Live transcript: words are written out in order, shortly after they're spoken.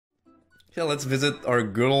Yeah, let's visit our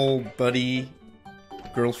good old buddy,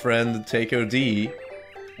 girlfriend, Takeo D.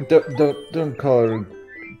 Don't call her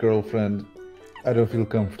girlfriend. I don't feel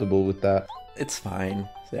comfortable with that. It's fine.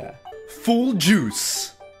 Yeah. Full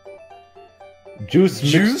juice. Juice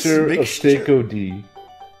mixture of Takeo D.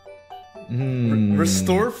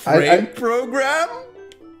 Restore frame program?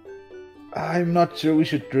 I'm not sure we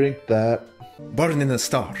should drink that. Born in a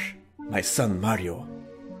star. My son Mario.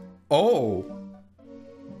 Oh.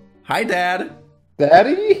 Hi, Dad.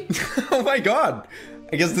 Daddy? Oh my god.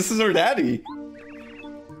 I guess this is our daddy.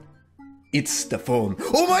 It's the phone.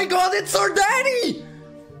 Oh my god, it's our daddy!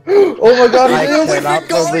 Oh my god, I it is! cannot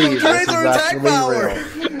believe this is our attack actually power.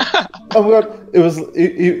 real. Oh my god, it was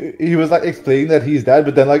he was like explaining that he's dad,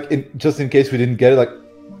 but then like just in case we didn't get it, like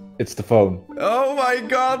it's the phone. Oh my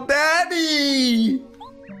god, daddy!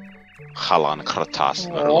 Halan Kertas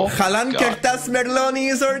Merloni. Halan God. Kertas Merloni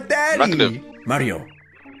is our daddy! Negative. Mario,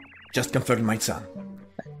 just confirmed my son.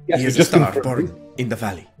 Yes, He you is a just star confirmed. born in the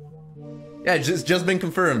valley. Yeah, it's just been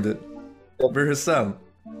confirmed. We're his son.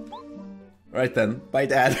 Right then, bye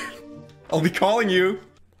dad. I'll be calling you.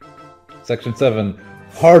 Section 7.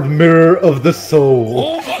 Hard mirror of the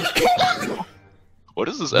soul. What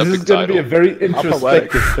is this This epic is going to title? be a very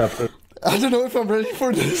introspective chapter. I don't know if I'm ready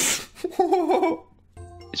for this.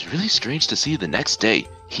 It's really strange to see the next day.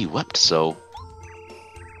 He wept so.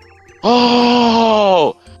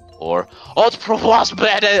 Oh! Or Ot provas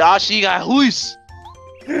bede ashiga huis.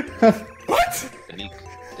 What?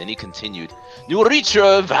 Then he continued. You reach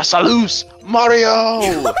your vassalus,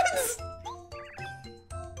 Mario! What?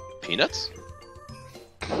 Peanuts?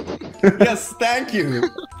 Yes, thank you.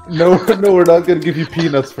 No, we're not going to give you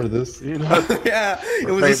peanuts for this. Yeah, it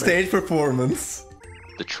was a stage performance.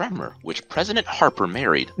 The tremor which President Harper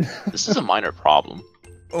married. This is a minor problem.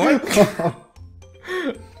 What?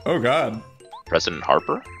 Oh god. President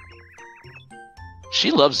Harper? She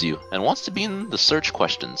loves you and wants to be in the search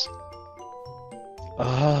questions.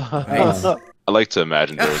 Nice. I like to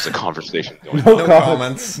imagine there was a conversation going on. No, No comments.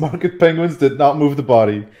 comments. Market penguins did not move the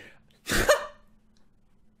body.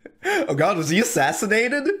 Oh god, was he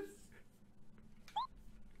assassinated?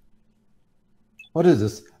 What is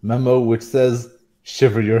this memo which says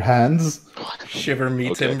shiver your hands? Shiver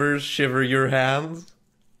me Okay. timbers, shiver your hands.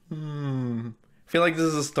 I feel like this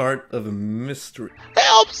is the start of a mystery.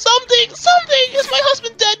 Help! Something! Something! Is my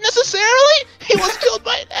husband dead necessarily? He was killed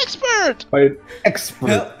by an expert! By an expert.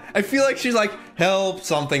 Hel- I feel like she's like, help,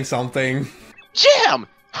 something, something. Jam!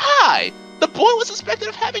 Hi! The boy was suspected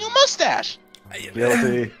of having a mustache!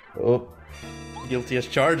 Guilty. Oh, Guilty as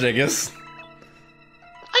charged, I guess.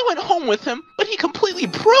 I went home with him, but he completely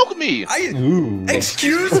broke me! ooh.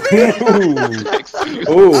 Excuse me? Ooh.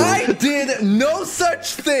 Ooh. I did no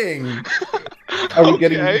such thing! Are we Okay.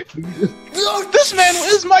 getting... No, This man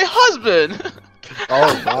is my husband!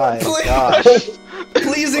 Oh my Please. gosh.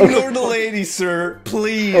 Please ignore the lady, sir.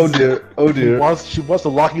 Please. Oh dear, oh dear. She wants to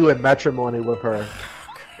lock you in matrimony with her.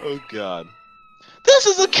 Oh god. This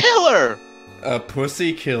is a killer! A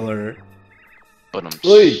pussy killer. But I'm...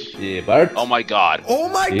 Oi, Bart. Oh my god. Oh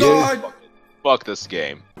my Yeah. god! Fuck this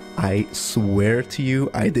game. I swear to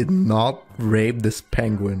you, I did not rape this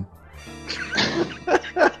penguin.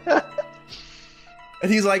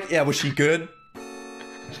 And he's like, yeah, was she good?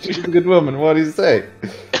 She's a good woman, what do you say?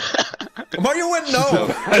 Mario went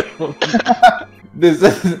no! This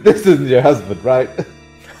isn't your husband, right?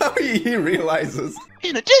 How he realizes.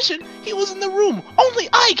 In addition, he was in the room. Only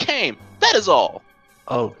I came. That is all.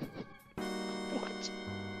 Oh. What?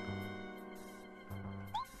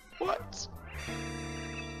 What?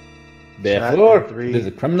 Therefore, Chapter 3. it is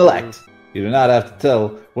a criminal act. You do not have to tell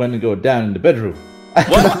when to go down in the bedroom.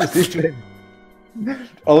 What?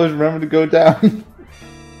 Always remember to go down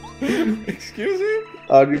Excuse me?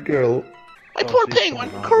 on your girl. My Oh, poor she's penguin.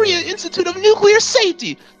 coming on, Korea bro. Institute of Nuclear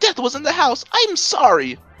Safety. Death was in the house. I'm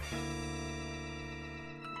sorry.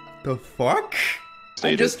 The fuck?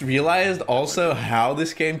 I just realized also how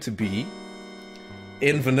this came to be.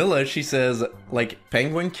 In vanilla, she says, like,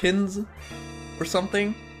 penguinkins or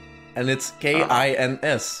something. And it's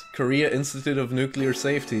KINS, Korea Institute of Nuclear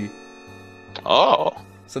Safety. Oh.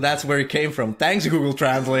 So that's where it came from. Thanks, Google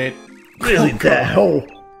Translate. Really, that hole.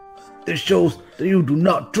 This shows that you do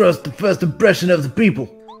not trust the first impression of the people.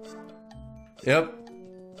 Yep.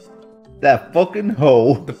 That fucking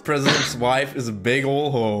hoe. The president's wife is a big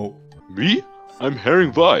ol' hoe. Me? I'm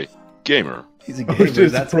Herring Vi, gamer. He's a He's gamer. just a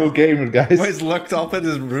That's pro gamer, guys. why he's locked up in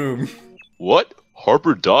his room. What?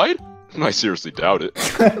 Harper died? I seriously doubt it.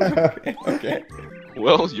 Okay.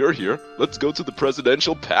 Well, you're here. Let's go to the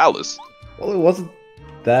presidential palace. Well, it wasn't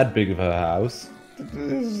that big of a house.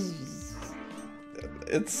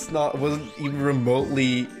 wasn't even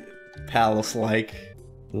remotely Palace-like.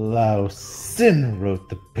 Lao Sin wrote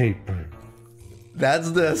the paper.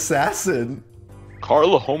 That's the assassin.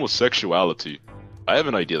 Carla homosexuality. I have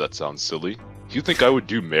an idea that sounds silly. You think I would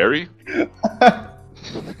do Mary?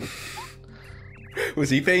 Was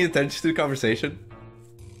he paying attention to the conversation?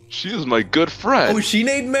 She is my good friend. Oh, she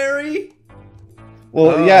named Mary?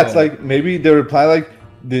 Well, yeah, it's Oh. like maybe they reply like,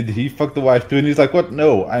 "Did he fuck the wife too?" And he's like, "What?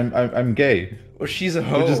 No, I'm gay. Or she's a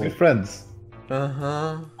hoe. We're just good friends."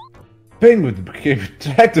 Uh-huh. Penguin became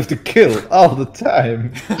attractive to kill all the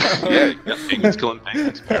time. Yeah, penguins killing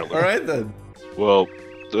penguins, apparently. Alright then. Well,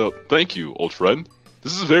 thank you, old friend.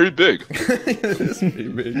 This is very big. This is pretty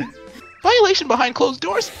big. Violation behind closed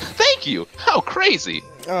doors? Thank you! How crazy!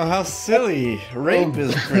 Oh, how silly. Rape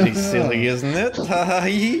is pretty silly, isn't it?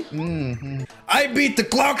 I beat the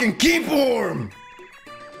clock and keep warm!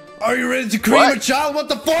 Are you ready to cream What? a child? What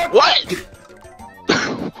the fuck? What?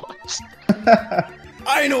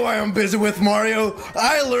 I know I am busy with Mario.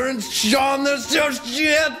 I learned Sean the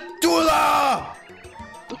Tula!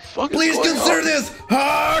 The fuck Please is going consider on? this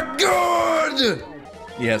good!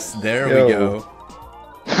 Yes, there Yo. we go.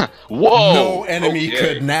 Whoa! No enemy okay.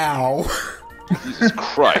 could now. Jesus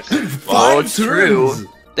Christ. Five turns.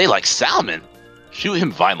 They like salmon. Shoot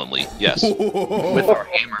him violently, yes. With our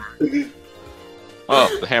hammer.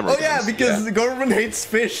 Oh, the hammer. Oh yeah, guns. because the government hates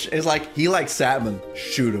fish. It's like, he likes salmon.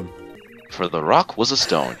 Shoot him. For the rock was a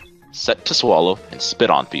stone, set to swallow and spit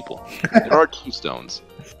on people. There are 2 stones.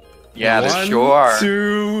 Yeah, there One, sure are.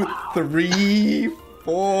 2, 3,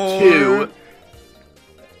 4. 2.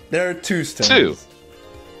 There are 2 stones. 2.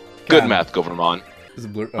 Good God. math, Government. It's a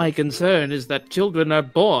blur- oh, My concern is that children are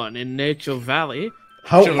born in Nature Valley.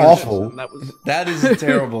 How Children- awful! And that was that is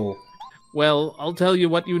terrible. well. I'll tell you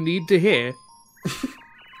what you need to hear.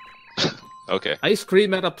 Okay, Ice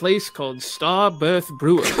cream at a place called Starbirth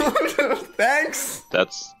Brewery. Thanks.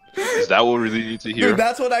 is that what we really need to hear? Dude,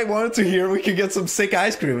 that's what I wanted to hear. We could get some sick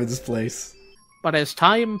ice cream in this place. But as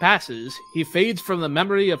time passes, he fades from the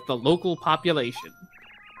memory of the local population.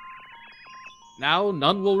 Now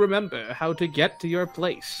none will remember how to get to your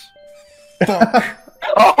place.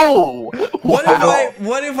 Oh! What Wow.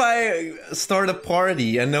 if I start a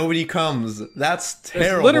party and nobody comes? That's There's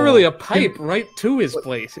terrible. literally a pipe right to his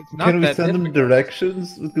place. It's not Can we that send them difficult.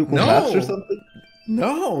 directions with Google No. Maps or something?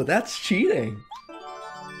 No, that's cheating.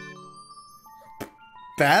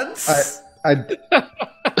 Pants? I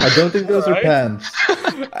don't think those are Alright. pants.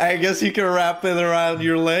 I guess you can wrap it around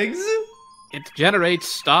your legs. It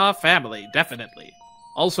generates star family, definitely.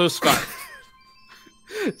 Also scarf.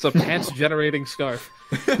 It's a pants-generating scarf.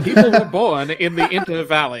 People were born in the Inter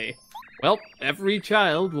Valley. Well, every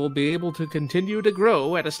child will be able to continue to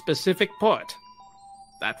grow at a specific point.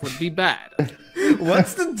 That would be bad.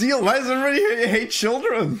 What's the deal? Why does everybody hate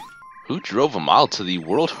children? Who drove him out to the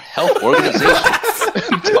World Health Organization?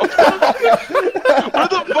 Where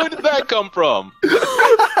the fuck did that come from?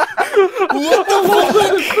 What the fuck?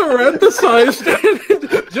 That is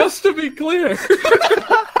parenthesized, just to be clear.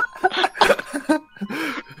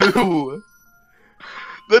 Who?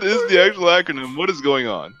 That is the actual acronym. What is going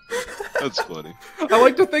on? That's funny. I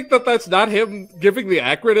like to think that that's not him giving the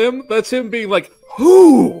acronym. That's him being like,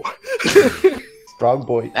 who? Strong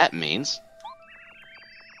boy. That means...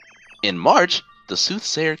 In March, the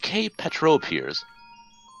soothsayer K. Petro appears.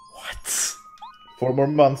 What? 4 more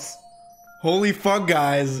months. Holy fuck,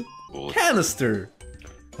 guys. Cool. Canister.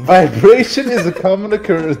 Vibration is a common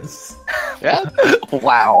occurrence. Yeah?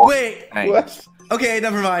 Wow. Wait. Nice. What? Okay,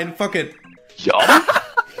 never mind. Fuck it. Yum?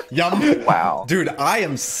 Yum. Wow. Dude, I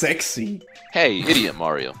am sexy. Hey, idiot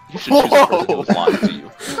Mario. You should choose a person who's lying to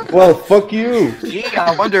you. Well, fuck you. Gee,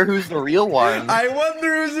 I wonder who's the real one. I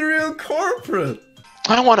wonder who's the real corporate.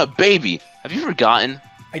 I want a baby. Have you forgotten?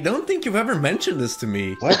 I don't think you've ever mentioned this to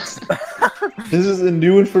me. What? This is a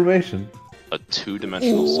new information. A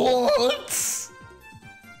 2-dimensional soul. What?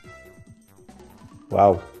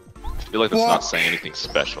 Wow. I feel like that's not Fuck. saying anything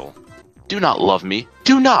special. Do not love me.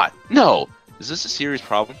 Do not. No. Is this a serious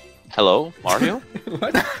problem? Hello, Mario?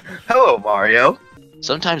 What? Hello, Mario.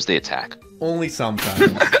 Sometimes they attack. Only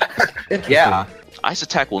sometimes. Yeah. Ice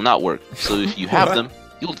attack will not work, so if you have What? them,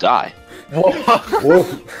 you'll die. Whoa.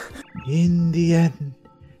 In the end,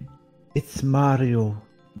 it's Mario.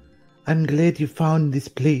 I'm glad you found this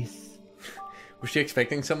place. Was she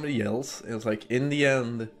expecting somebody else? It was like, in the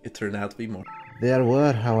end, it turned out to be more. There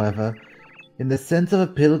were, however, in the sense of a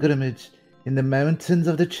pilgrimage, in the mountains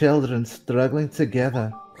of the children struggling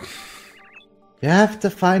together. You have to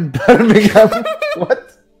find Birmingham.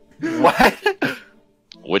 What? What?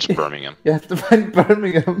 Which Birmingham? You have to find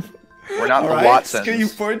Birmingham. We're not the Alright, Watsons. can you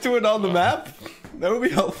point to it on the map? That would be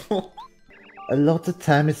helpful. A lot of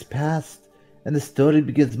time has passed, and the story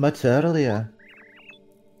begins much earlier.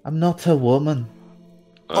 I'm not a woman.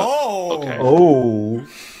 Okay. Oh.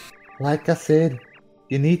 Like I said,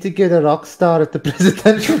 you need to get a rock star at the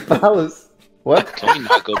presidential palace. What? Can we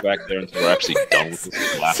not go back there until we're actually done with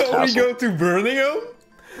this last So we castle? go to Birmingham,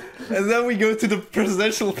 and then we go to the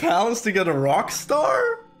presidential palace to get a rock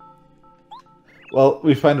star? Well,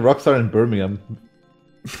 we find a rock star in Birmingham.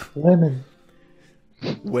 Women.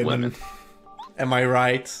 Women. Am I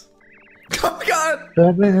right? Oh god!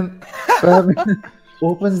 Birmingham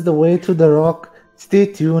opens the way to the rock. Stay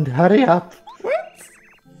tuned. Hurry up. What?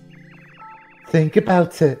 Think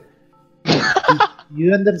about it.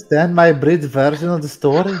 You understand my abridged version of the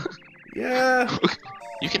story? Yeah.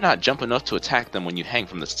 You cannot jump enough to attack them when you hang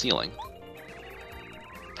from the ceiling.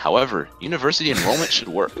 However, university enrollment should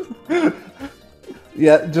work.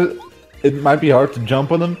 Yeah, it might be hard to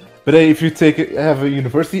jump on them, but hey, if you have a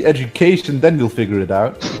university education, then you'll figure it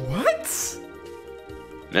out. What?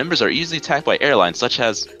 Members are easily attacked by airlines such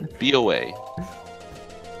as BOA.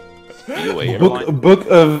 BOA airline? Book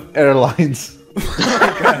of airlines.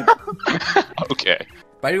 Okay.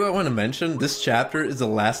 By the way, I want to mention, this chapter is the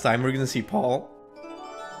last time we're gonna see Paul.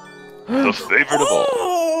 The favorite of all.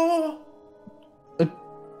 Oh!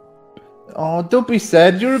 Oh, don't be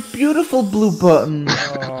sad. You're a beautiful blue button.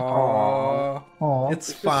 Aw. Aw.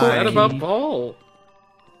 It's Sad fine. about Paul.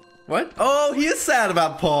 What? Oh, he is sad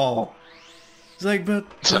about Paul. He's like, but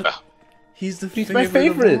he's my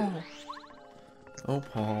favorite. of all. Oh,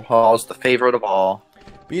 Paul. Paul's the favorite of all.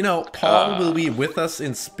 But you know, Paul will be with us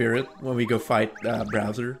in spirit when we go fight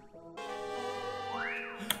Browser.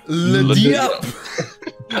 Lydia!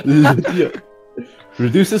 Yeah.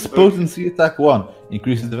 Reduces potency attack 1.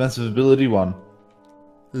 Increases defensive ability 1.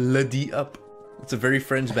 Lydia. It's a very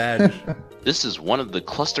French badge. This is one of the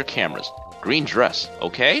cluster cameras. Green dress,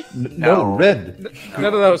 okay? No, red.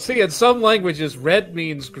 No. See, in some languages, red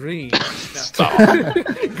means green. Stop. Just I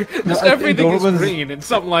think everything is Gorman's- green in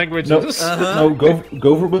some languages. No, no,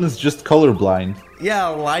 Goverman is just colorblind. Yeah,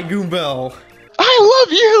 Ligoon Bell. I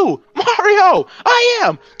love you! Mario! I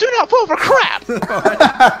am! Do not fall for crap!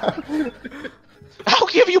 I'll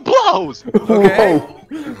give you blows! Okay. Whoa.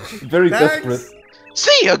 Very Thanks. desperate.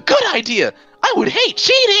 See, a good idea! I would hate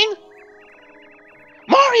cheating!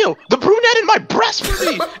 Mario! The brunette in my breast for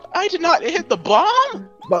me! I did not hit the bomb?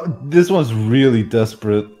 But this one's really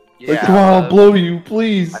desperate. Yeah, Like, come on, I'll blow you,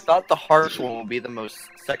 please. I thought the harsh one would be the most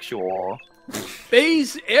sexual.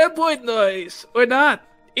 Base airport noise or not?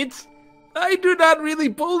 I do not really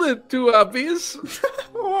pull it too obvious.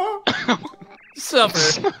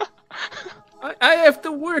 Suffer. I have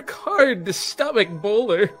to work hard to stomach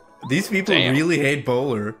Bowler. These people Damn. really hate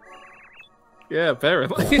Bowler. Yeah,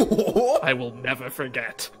 apparently. I will never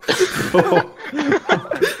forget. Just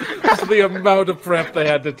the amount of prep they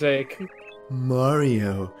had to take.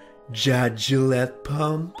 Mario, Gillette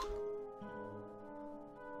pump.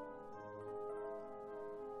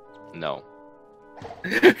 No.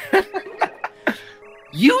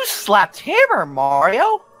 You slapped Hammer,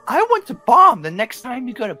 Mario! I want to bomb the next time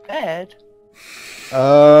you go to bed.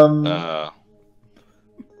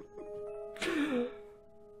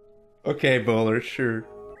 Okay, Bowler, sure.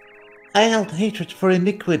 I held hatred for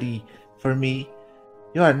iniquity for me.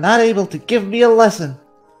 You are not able to give me a lesson.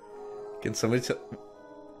 Can somebody tell...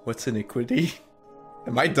 What's iniquity?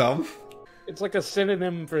 Am I dumb? It's like a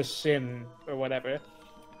synonym for sin or whatever.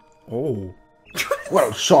 Oh.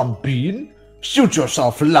 Well, Sean Bean, shoot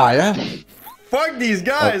yourself, liar. Fuck these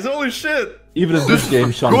guys, holy shit! Even in this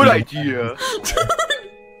game, Sean Good Bean. idea.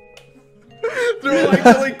 They're like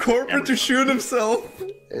telling Corporate to shoot himself.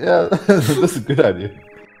 Yeah, that's a good idea.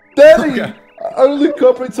 Daddy, Okay. I only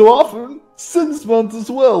cooperate so often. Since month as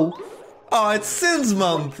well. Oh, it's Sins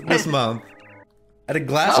month this month. At a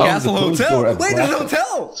Glass Oh, Castle the closed door hotel. at Wait, there's a Glass-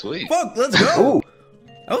 hotel. Sweet. Fuck, let's go. Oh,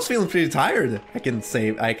 I was feeling pretty tired. I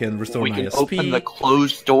can restore We my can SP. open the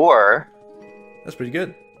closed door. That's pretty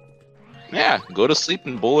good. Yeah, go to sleep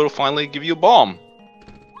and Bowler will finally give you a bomb.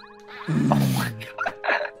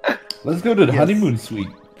 let's go to the Yes. honeymoon suite.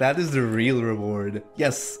 That is the real reward.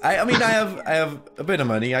 Yes, I mean I have a bit of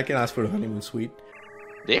money. I can ask for the honeymoon suite.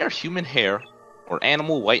 They are human hair, or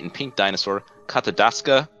animal white and pink dinosaur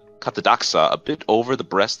Katadaxa a bit over the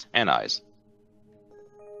breast and eyes.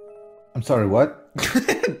 I'm sorry, what?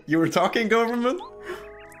 You were talking, government?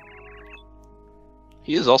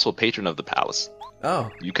 He is also a patron of the palace. Oh.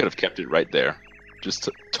 You could have kept it right there. Just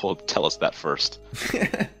to tell us that first.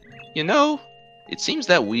 You know, it seems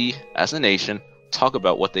that we, as a nation, talk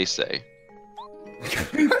about what they say.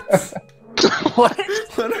 What?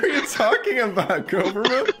 What are you talking about,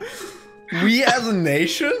 government? We as a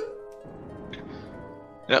nation?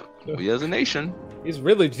 Yep, we as a nation. He's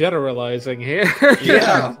really generalizing here.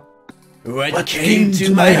 Yeah. What came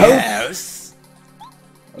to my house?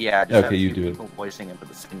 Yeah, just Okay, have you two do it. people voicing it at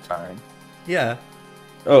the same time. Yeah.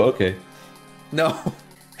 Oh, okay. No.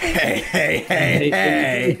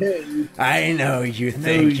 Hey. I know you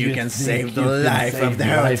think you can save the life of the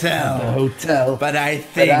hotel, but I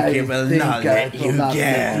think it will not let you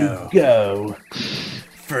go.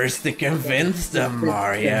 First, to convince them,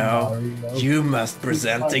 Mario, you must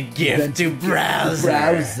present a gift to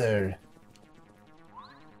Browser.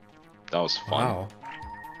 That was fun. Wow.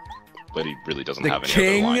 But he really doesn't The have any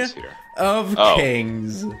king other lines here. of Oh.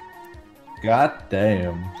 kings. God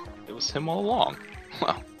damn. It was him all along.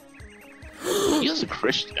 Wow. He is a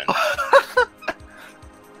Christian.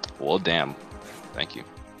 Well, damn. Thank you.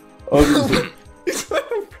 Oh, He's one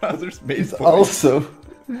of Browser's main he's boys. also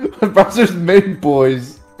Browser's main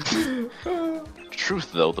boys.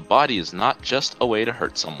 Truth, though, the body is not just a way to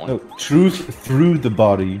hurt someone. No, truth through the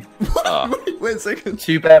body. Wait a second.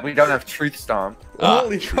 Too bad we don't have Truth Stomp.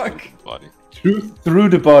 Holy truth fuck. in the body. Truth through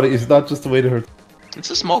the body is not just a way to hurt. It's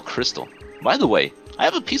a small crystal. By the way, I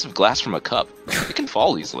have a piece of glass from a cup. It can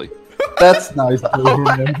fall easily. That's nice.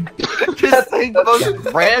 Doberman. Just think the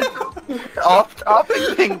most random,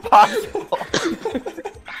 off-topic thing possible.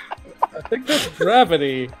 I think that's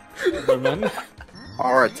gravity, woman.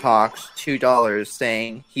 Aura talks $2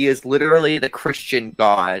 saying he is literally the Christian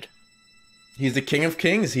god. He's the king of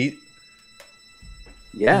kings.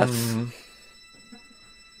 Yes.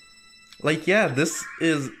 Like, yeah, this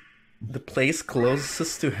is the place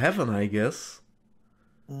closest to heaven, I guess.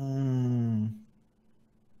 Did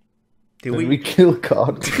Did we we kill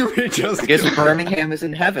God? did we just I guess kill, Birmingham is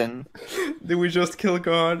in heaven. did we just kill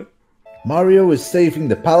God? Mario is saving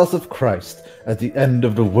the Palace of Christ as the end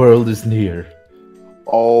of the world is near.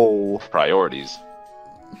 Oh. Priorities.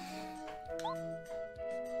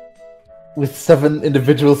 With 7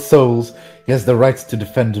 individual souls, he has the right to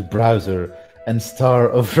defend Browser and Star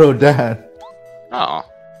of Rodan. Oh.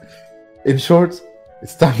 In short,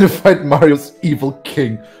 it's time to fight Mario's evil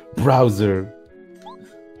king, Browser.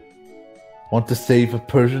 Want to save a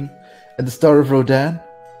Persian and the Star of Rodan?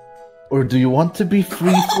 Or do you want to be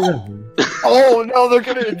free forever? Oh no, they're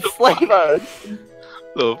gonna enslave us!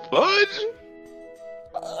 The fudge?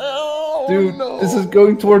 Dude, this is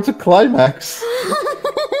going towards a climax.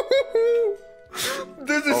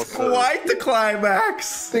 This is Also- quite the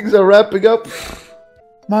climax. Things are wrapping up.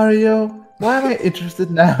 Mario, why am I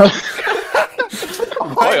interested now?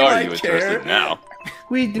 Why do are I you care? interested now?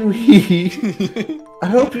 We do he. I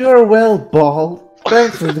hope you are well, Ball.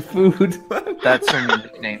 Thanks for the food. That's her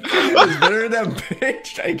nickname. It's better than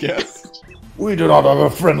bitch, I guess. We do not have a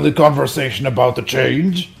friendly conversation about the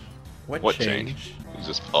change. What change? He's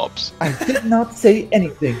just ups. I did not say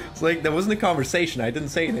anything. It's like, that wasn't a conversation. I didn't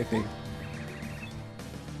say anything.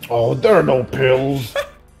 Oh, there are no pills.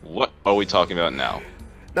 What are we talking about now?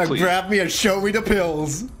 Now Please. grab me and show me the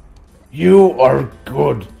pills. You are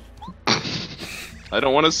good. I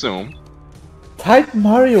don't want to assume. Type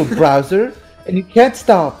Mario browser, and you can't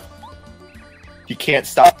stop. You can't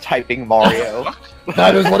stop typing Mario.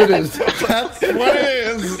 That is what it is. That's what it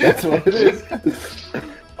is. That's what it is.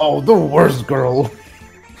 Oh, the worst girl.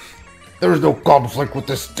 There is no conflict with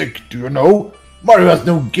this stick, do you know? Mario has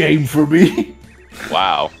no game for me.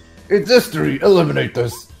 Wow. It's history. Eliminate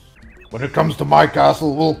this. When it comes to my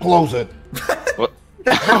castle, we'll close it. What?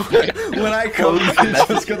 When I come, I'm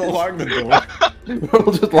just gonna lock the door.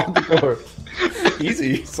 We'll just lock the door.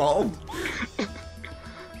 Easy, solved.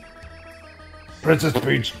 Princess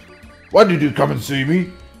Peach, why did you come and see me?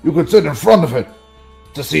 You could sit in front of it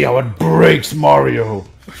to see how it breaks Mario.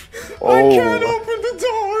 I can't open the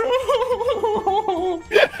door.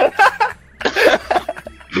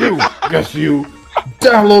 You, yes you,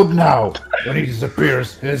 download now. When he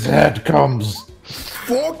disappears, his head comes.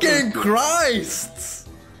 Fucking Christ!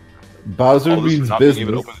 Bowser All this for means not being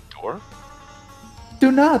able to business. open the door?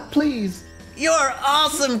 Do not, please. You're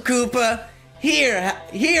awesome, Koopa. Here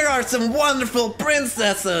are some wonderful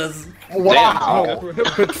princesses. Wow. Damn,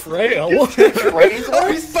 Betrayal. Oh,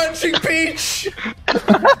 he's punching Peach.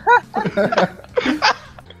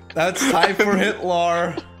 That's time for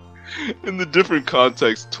Hitler. In the different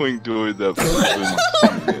context, Twink doing that.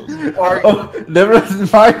 Oh, never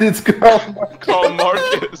mind, it's gone. Call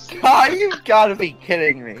Marcus. God, you've gotta be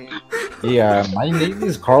kidding me. Yeah, my name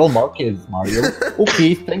is Carl Marquez, Mario.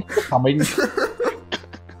 Okay, thanks for coming.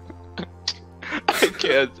 I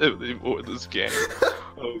can't anymore this game.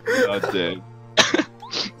 Oh god damn.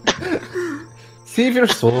 Save your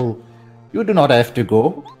soul. You do not have to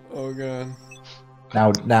go. Oh god.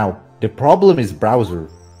 Now, The problem is browser.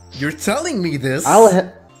 You're telling me this?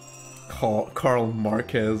 Carl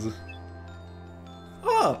Marquez.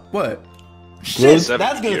 Oh, what? Shit,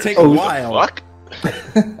 that's gonna take a while. Fuck.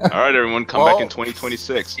 All right, everyone, come back in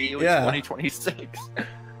 2026. See you in Yeah. 2026.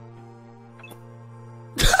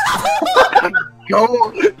 Go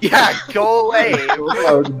away.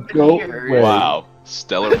 Go Weird. away. Wow,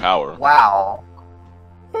 stellar power. Wow.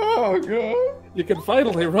 Oh god. You can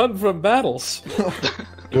finally run from battles.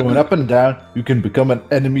 Going up and down, you can become an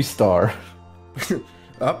enemy star.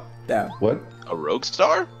 Up, down. What? A rogue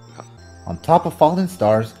star? On top of fallen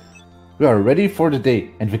stars, we are ready for the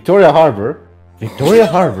day. And Victoria Harbor, the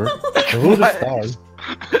rule of stars.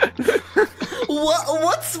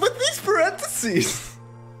 What's with these parentheses?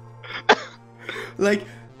 Like,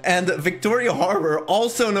 and Victoria Harbor,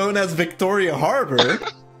 also known as Victoria Harbor.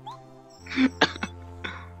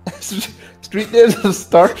 Street names of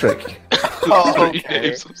Star Trek. Oh,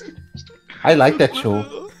 okay. I like that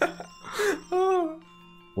show.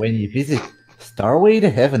 When you visit Starway to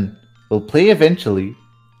Heaven, we'll play eventually.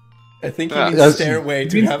 I think Yeah. you mean Stairway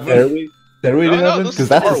to Heaven. Stairway to Heaven? this Because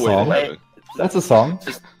that's a Starway to song. Heaven. That's a song.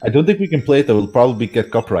 I don't think we can play it, though. We'll probably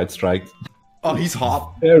get copyright strikes. Oh, he's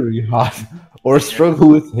hot. Very hot. Or struggle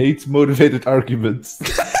with hate-motivated arguments.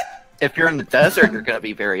 If you're in the desert, you're gonna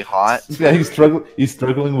be very hot. Yeah, he's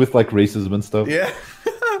struggling with like racism and stuff. Yeah.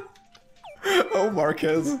 Oh,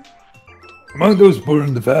 Marquez. Among those born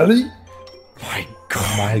in the valley, My Oh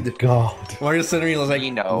god. my god. Mario Center was like, We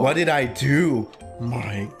know. what did I do?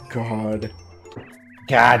 My god.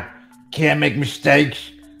 God, can't make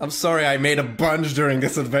mistakes. I'm sorry I made a bunch during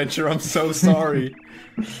this adventure. I'm so sorry.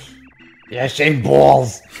 Yeah, shame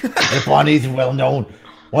balls. The Bonnie's well known.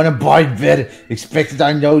 Want to buy bed? Expected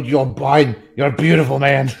I know you're buying. You're a beautiful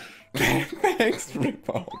man. Thanks,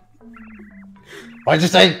 Rickball. What'd you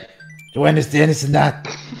say? Do you understand this or not?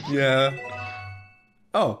 Yeah.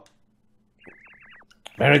 Oh.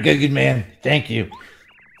 Very good man. Thank you.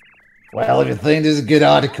 Well, if you think this is a good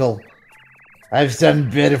article, I have something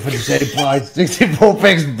better for the same price. 64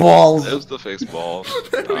 fixed balls. There's the fixed ball.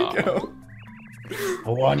 There we go. I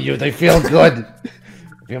warn you, they feel good.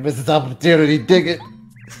 If you miss this opportunity, dig it.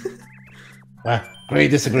 Well, agree,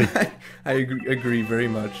 disagree. I agree very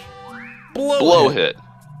much. Blow, Blow hit. hit.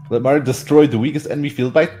 Let Mario destroy the weakest enemy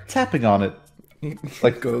field by tapping on it.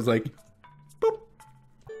 Like goes like boop.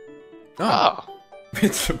 Oh, Ah.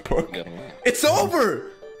 it's a book. Yeah. It's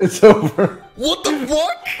over. It's over. What the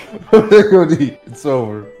fuck? Cody, it's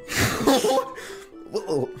over.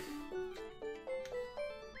 Whoa.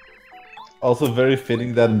 Also very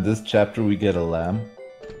fitting that in this chapter we get a lamb.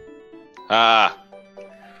 Ah.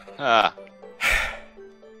 Ah.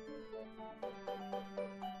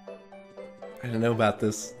 I don't know about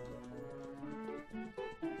this.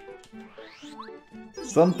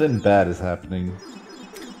 Something bad is happening.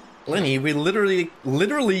 Lenny, we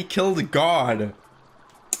literally killed God.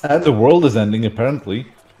 And the world is ending, apparently.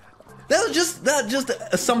 That was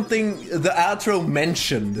just something the outro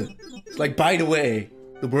mentioned. It's like, by the way,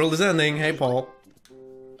 the world is ending. Hey, Paul.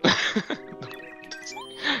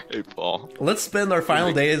 Hey, Paul. Let's spend our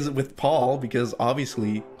final days with Paul, because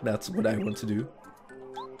obviously that's what I want to do.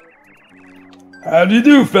 How do you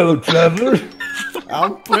do, fellow traveler?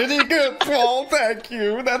 I'm pretty good, Paul, thank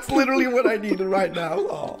you. That's literally what I needed right now.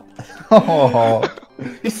 Oh. Oh,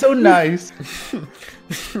 he's so nice.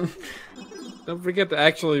 Don't forget to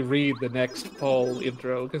actually read the next poll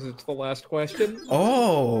intro, because it's the last question.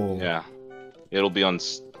 Oh. Yeah. It'll be on.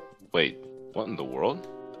 Wait. What in the world?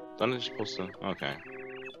 When is it supposed to? Okay.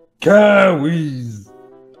 Cowies.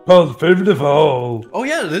 Paul's favorite of all. Oh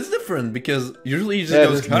yeah, it is different, because usually he just Yeah,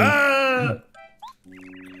 goes, that's me. ah!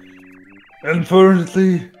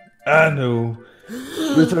 Unfortunately, I know.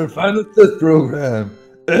 With our final test program,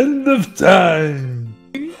 end of time.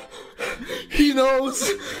 He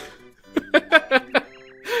knows. I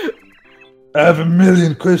have a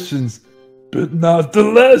million questions, but not the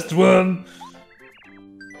last one.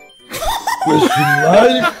 Question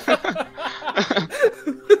life.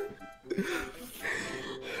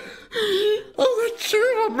 I'm not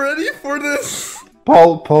sure I'm ready for this.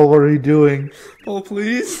 Paul, what are you doing? Paul,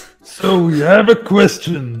 please. So we have a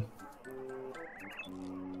question.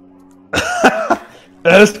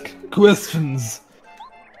 Ask questions.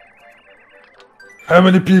 How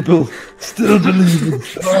many people still believe in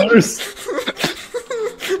stars?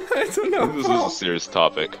 I don't know. This is a serious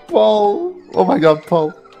topic. Paul! Oh my god,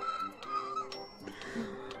 Paul.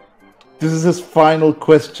 This is his final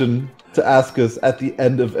question to ask us at the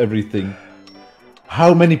end of everything.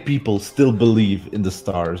 How many people still believe in the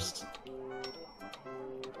stars?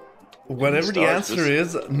 Whatever the Stars answer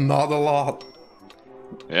is, not a lot.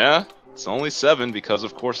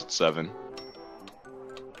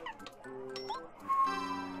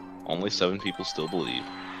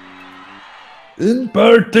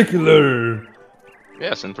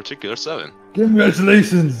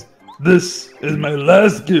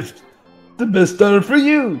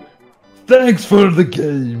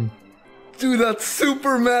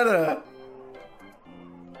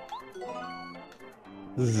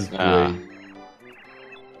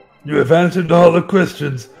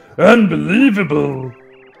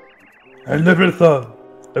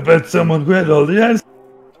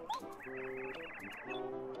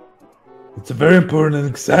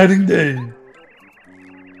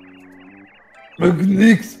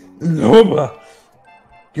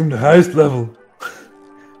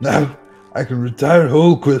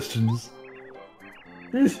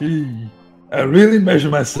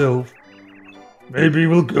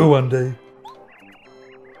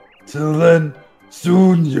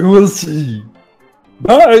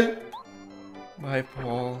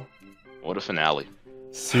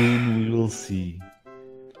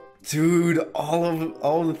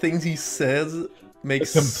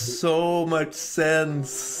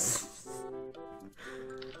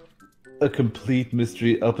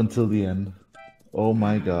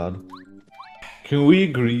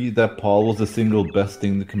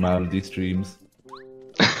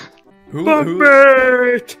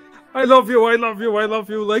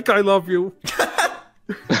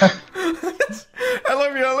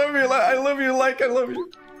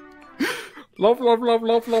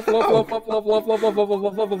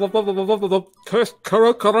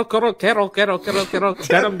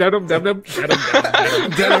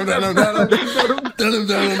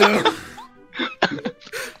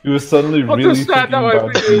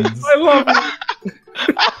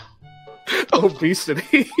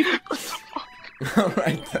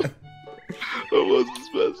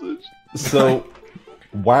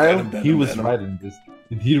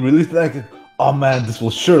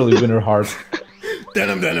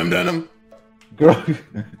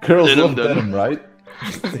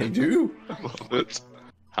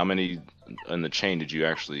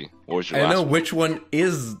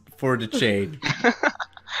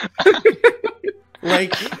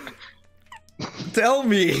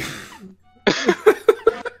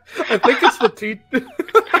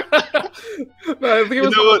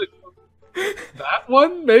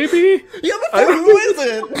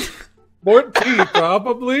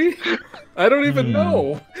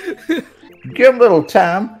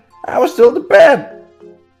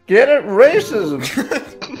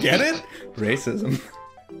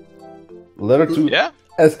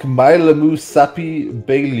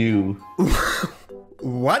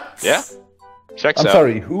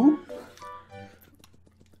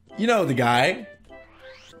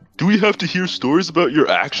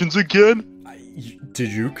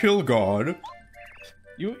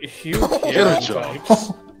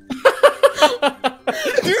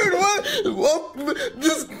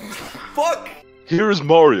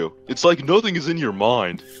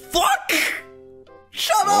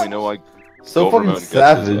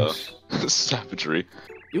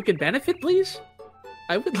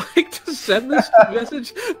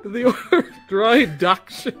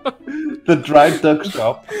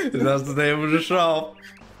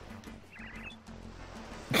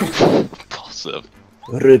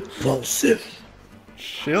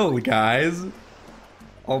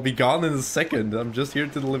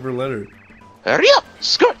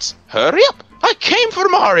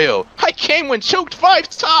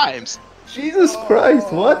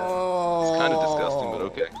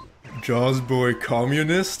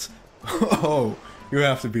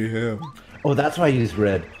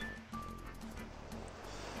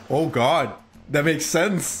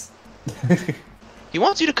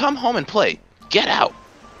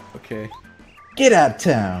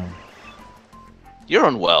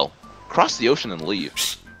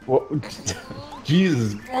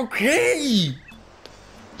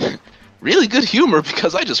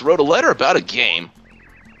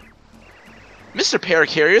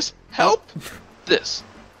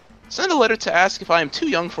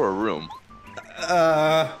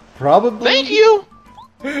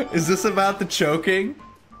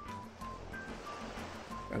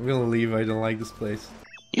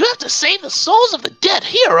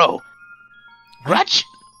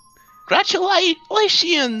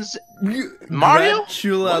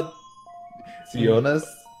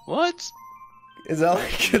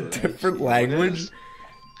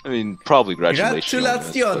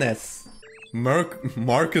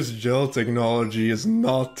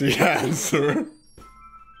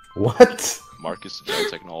 Marcus gel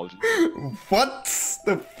technology. What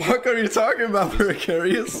the fuck are you talking about,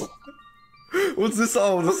 Pericarius? What's this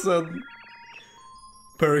all of a sudden?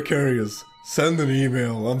 Pericarius, send an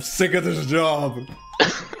email. I'm sick of this job.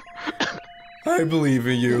 I believe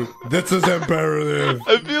in you. This is imperative.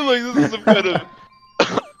 I feel like this is some kind of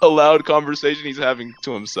a loud conversation he's having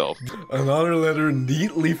to himself. Another letter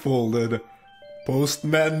neatly folded.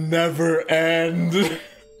 Postmen never end.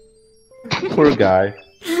 Poor guy.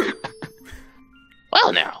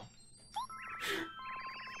 Well now.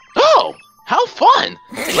 Oh, how fun!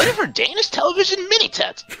 Ready for Danish television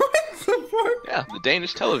mini-tet. What the fuck? Yeah, the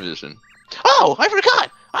Danish television. Oh, I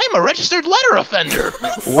forgot! I am a registered letter offender!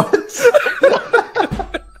 What?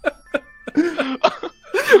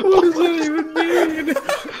 What does that even mean?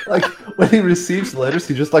 Like, when he receives letters,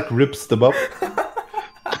 he just, like, rips them up.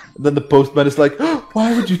 And then the postman is like, oh,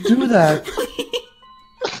 why would you do that?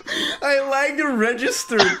 I like the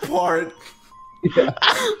registered part. Yeah.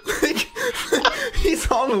 Like, he's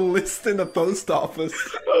on a list in the post office.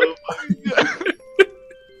 Oh my god.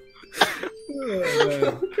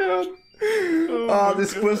 Oh god. Oh,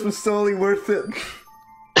 this quiz was totally worth it.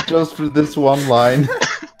 Just for this one line.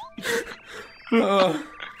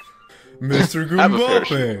 Mr. Have a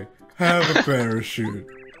Goombape, have a parachute.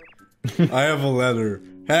 I have a letter.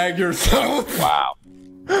 Hang yourself. Wow.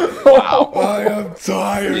 I am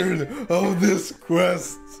tired of this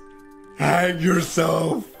quest. Hang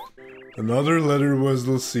yourself. Another letter was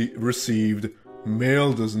received.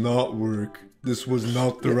 Mail does not work. This was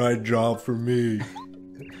not the right job for me.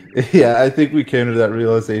 Yeah, I think we came to that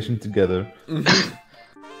realization together.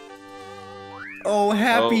 Oh,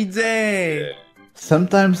 happy day.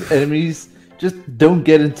 Sometimes enemies just don't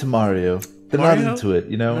get into Mario. They're Mario? not into it,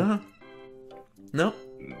 you know? Uh-huh. Nope.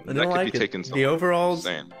 I That don't could like be it. taken The overall's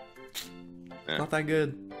insane. not that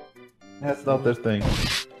good. That's not their thing.